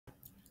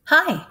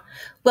Hi,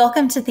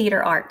 welcome to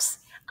Theater Arts.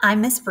 I'm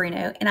Miss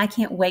Bruno, and I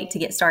can't wait to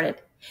get started.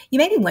 You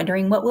may be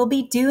wondering what we'll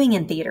be doing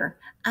in theater.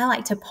 I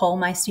like to poll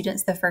my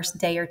students the first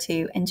day or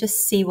two and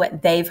just see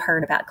what they've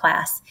heard about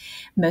class.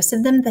 Most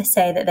of them they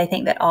say that they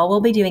think that all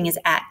we'll be doing is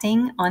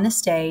acting on the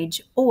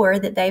stage, or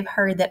that they've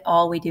heard that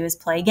all we do is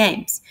play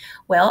games.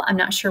 Well, I'm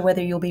not sure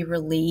whether you'll be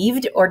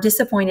relieved or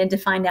disappointed to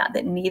find out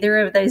that neither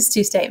of those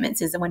two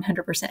statements is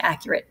 100%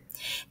 accurate.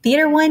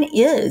 Theater 1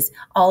 is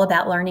all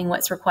about learning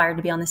what's required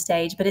to be on the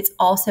stage, but it's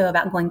also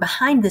about going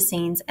behind the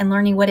scenes and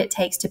learning what it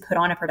takes to put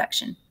on a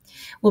production.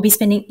 We'll be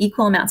spending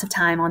equal amounts of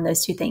time on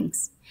those two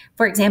things.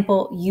 For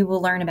example, you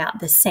will learn about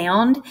the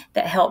sound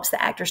that helps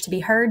the actors to be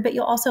heard, but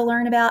you'll also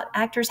learn about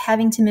actors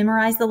having to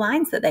memorize the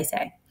lines that they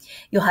say.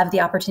 You'll have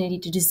the opportunity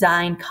to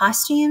design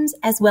costumes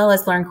as well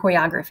as learn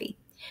choreography.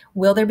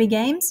 Will there be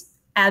games?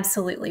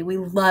 Absolutely. We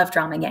love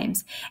drama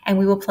games, and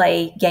we will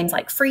play games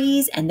like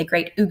Freeze and The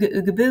Great Ooga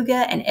Ooga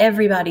Booga and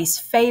everybody's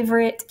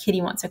favorite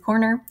Kitty Wants a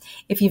Corner.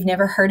 If you've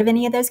never heard of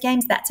any of those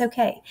games, that's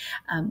okay.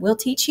 We'll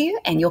teach you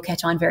and you'll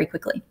catch on very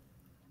quickly.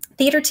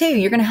 Theater 2,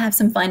 you're going to have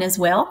some fun as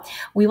well.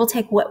 We will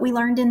take what we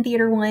learned in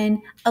Theater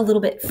 1 a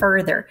little bit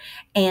further.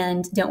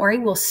 And don't worry,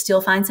 we'll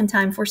still find some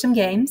time for some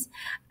games.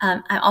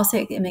 I also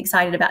am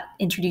excited about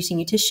introducing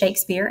you to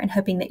Shakespeare and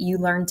hoping that you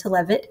learn to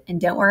love it.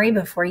 And don't worry,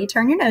 before you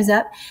turn your nose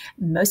up,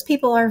 most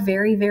people are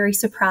very, very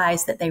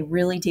surprised that they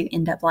really do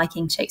end up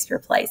liking Shakespeare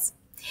plays.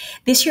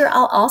 This year,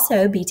 I'll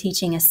also be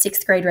teaching a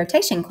 6th grade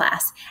rotation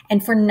class,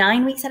 and for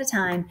 9 weeks at a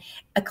time,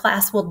 a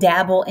class will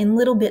dabble in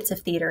little bits of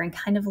theater and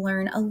kind of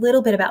learn a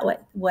little bit about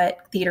what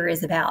theater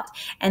is about.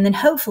 And then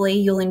hopefully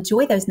you'll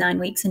enjoy those 9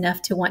 weeks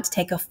enough to want to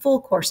take a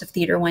full course of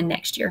Theater 1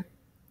 next year.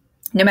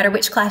 No matter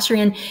which class you're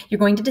in, you're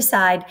going to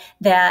decide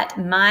that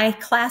my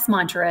class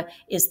mantra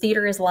is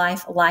theater is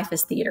life, life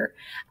is theater.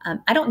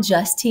 I don't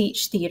just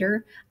teach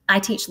theater, I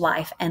teach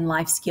life and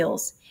life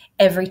skills.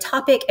 Every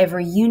topic,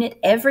 every unit,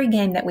 every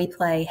game that we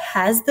play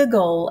has the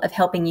goal of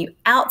helping you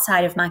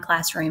outside of my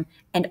classroom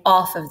and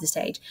off of the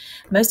stage.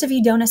 Most of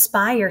you don't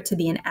aspire to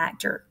be an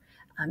actor.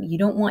 You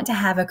don't want to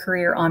have a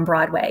career on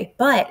Broadway,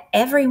 but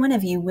every one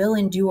of you will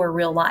endure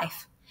real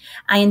life.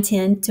 I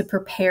intend to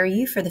prepare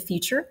you for the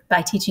future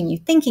by teaching you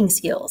thinking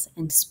skills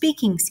and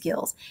speaking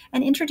skills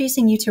and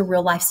introducing you to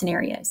real life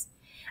scenarios.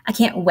 I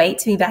can't wait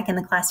to be back in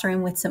the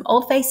classroom with some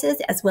old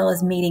faces as well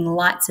as meeting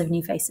lots of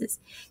new faces.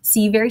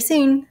 See you very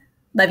soon.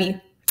 Love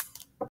you.